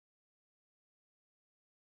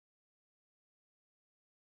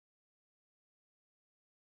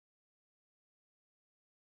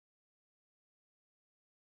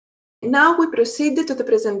Now we proceed to the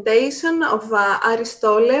presentation of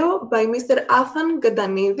Aristoleo by Mr. Athan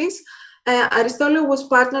Gadanidis. Aristoleo was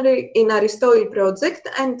partner in Aristotle project,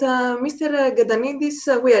 and Mr.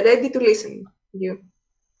 Gadanidis, we are ready to listen to you.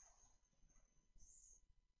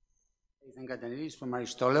 Athan Gadanidis from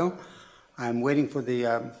Aristoleo. I'm waiting for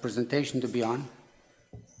the presentation to be on.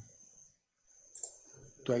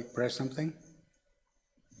 Do I press something?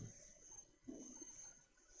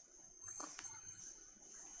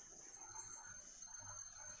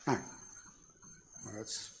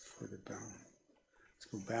 Let's put it down. Let's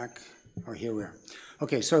go back. Oh, here we are.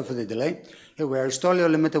 Okay, sorry for the delay. Here we are. Aristoleo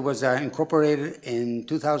Limited was incorporated in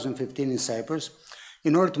 2015 in Cyprus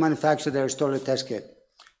in order to manufacture the Aristoleo test kit,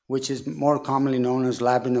 which is more commonly known as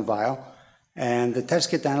lab in a vial. And the test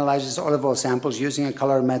kit analyzes olive oil samples using a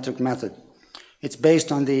colorimetric method. It's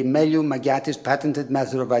based on the Meliou-Magatis patented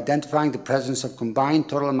method of identifying the presence of combined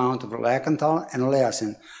total amount of oleacanthal and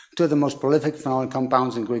oleacin, two of the most prolific phenolic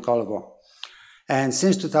compounds in Greek olive oil. And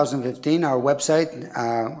since 2015, our website,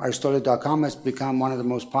 aristoleo.com, has become one of the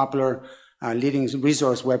most popular leading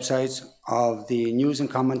resource websites of the news and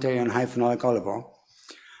commentary on high phenolic olive oil.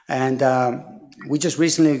 And we just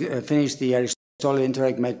recently finished the Aristoleo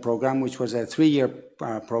Interreg Med program, which was a 3-year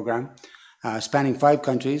program spanning 5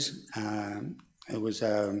 countries. It was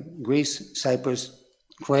Greece, Cyprus,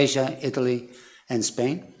 Croatia, Italy, and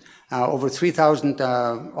Spain. Over 3,000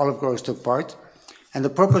 olive growers took part. And the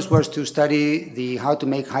purpose was to study how to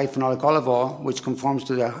make high phenolic olive oil, which conforms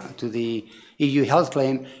to the EU health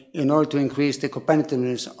claim, in order to increase the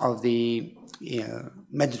competitiveness of the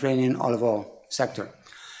Mediterranean olive oil sector.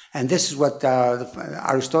 And this is what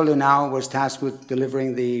Aristoleo now was tasked with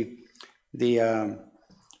delivering this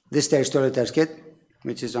Aristoleo test kit,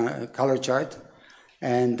 which is on a color chart,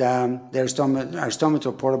 and the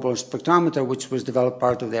Aristometer portable spectrometer, which was developed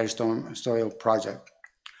part of the Aristoleo project.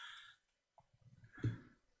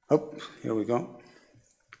 Oh, here we go.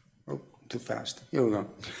 Oh, too fast. Here we go.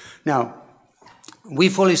 Now, we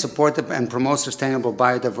fully support and promote sustainable,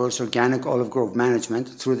 biodiverse, organic olive grove management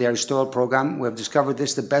through the Aristoleo program. We have discovered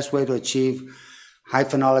this the best way to achieve high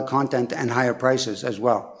phenolic content and higher prices as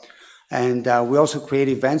well. And we also create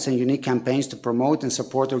events and unique campaigns to promote and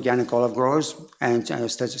support organic olive growers and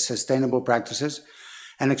sustainable practices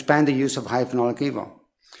and expand the use of high phenolic EVOO.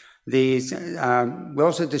 We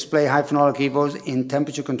also display high phenolic EVOOs in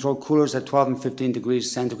temperature-controlled coolers at 12 and 15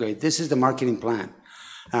 degrees centigrade. This is the marketing plan,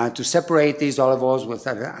 to separate these olive oils with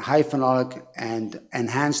high phenolic and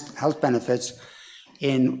enhanced health benefits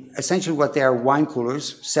in essentially what they are wine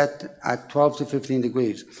coolers set at 12 to 15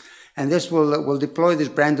 degrees. And this will deploy these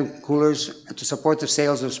branded coolers to support the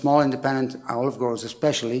sales of small independent olive growers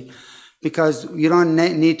especially, because you don't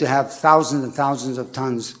need to have thousands and thousands of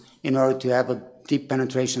tons in order to have a deep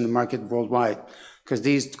penetration in the market worldwide, because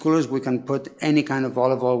these coolers, we can put any kind of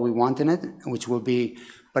olive oil we want in it,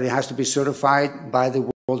 but it has to be certified by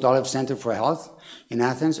the World Olive Center for Health in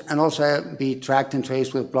Athens, and also be tracked and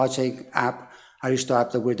traced with bloodshake app, Aristo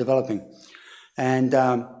app that we're developing. And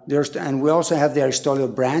we also have the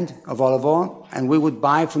Aristoleo brand of olive oil, and we would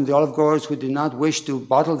buy from the olive growers who do not wish to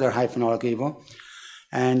bottle their high phenolic EVOO,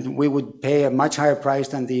 and we would pay a much higher price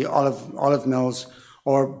than the olive mills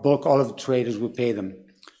or bulk olive traders would pay them,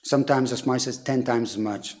 sometimes as much as 10 times as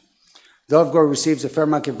much. The olive grower receives a fair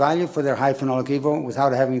market value for their high phenolic EVOO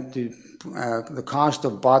without having the cost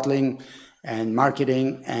of bottling and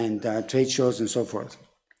marketing and trade shows and so forth.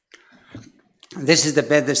 This is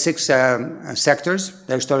the 6 sectors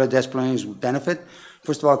that Aristoleo displays benefit.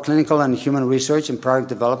 First of all, clinical and human research and product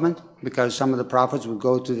development, because some of the profits would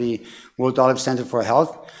go to the World Olive Center for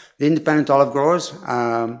Health. The independent olive growers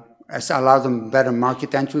allow them better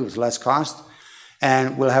market entry with less cost,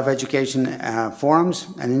 and we'll have education forums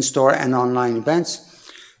and in-store and online events,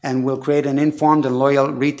 and we'll create an informed and loyal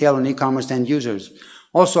retail and e-commerce end users.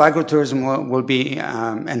 Also, agritourism will be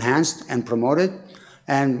enhanced and promoted,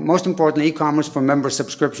 and most importantly, e-commerce for member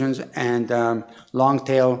subscriptions and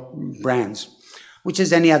long-tail brands, which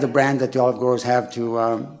is any other brand that the olive growers have to,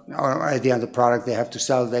 or any other product they have to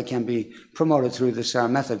sell, they can be promoted through this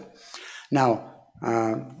method. Now,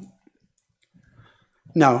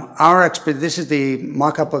 this is the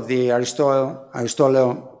mock-up of the Aristoleo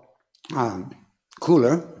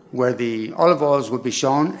cooler, where the olive oils will be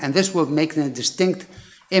shown, and this will make a distinct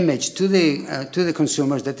image to the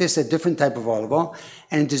consumers that this is a different type of olive oil,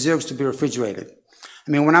 and it deserves to be refrigerated.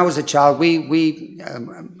 I mean, when I was a child, we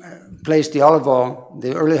placed the olive oil.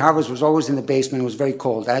 The early harvest was always in the basement. It was very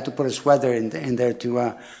cold. I had to put a sweater in there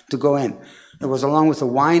to go in. It was along with the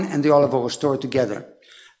wine and the olive oil stored together.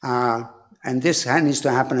 And this needs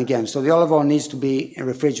to happen again. So the olive oil needs to be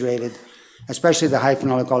refrigerated especially the high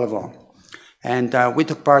phenolic olive oil. And we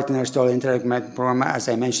took part in our Aristotle Interreg program, as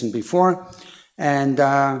I mentioned before, and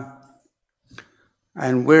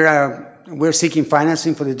we're seeking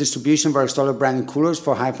financing for the distribution of our Aristotle branded coolers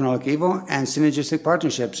for High Phenolic EVOO and synergistic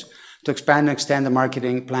partnerships to expand and extend the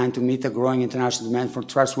marketing plan to meet the growing international demand for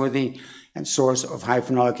trustworthy and source of High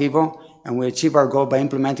Phenolic EVOO. And we achieve our goal by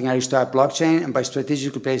implementing Aristotle blockchain and by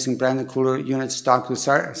strategically placing branded cooler units stocked with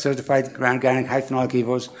certified organic High Phenolic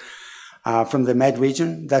EVOOs from the Med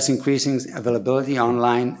region, thus increasing availability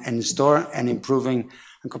online and in store and improving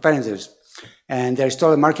competitiveness. And the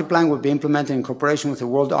Aristotle market plan will be implemented in cooperation with the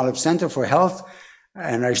World Olive Center for Health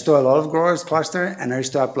and Aristotle Olive Growers Cluster and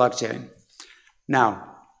Aristotle blockchain. Now,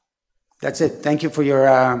 that's it. Thank you for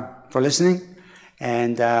listening,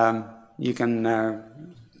 and you can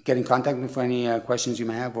get in contact with me for any questions you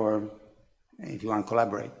may have, or if you want to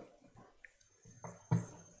collaborate.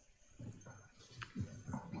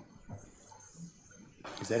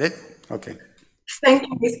 Is that it? Okay. Thank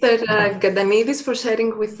you, Mr. Gadanidis, for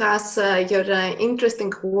sharing with us your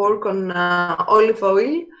interesting work on olive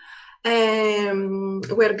oil.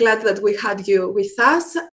 We're glad that we had you with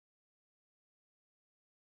us,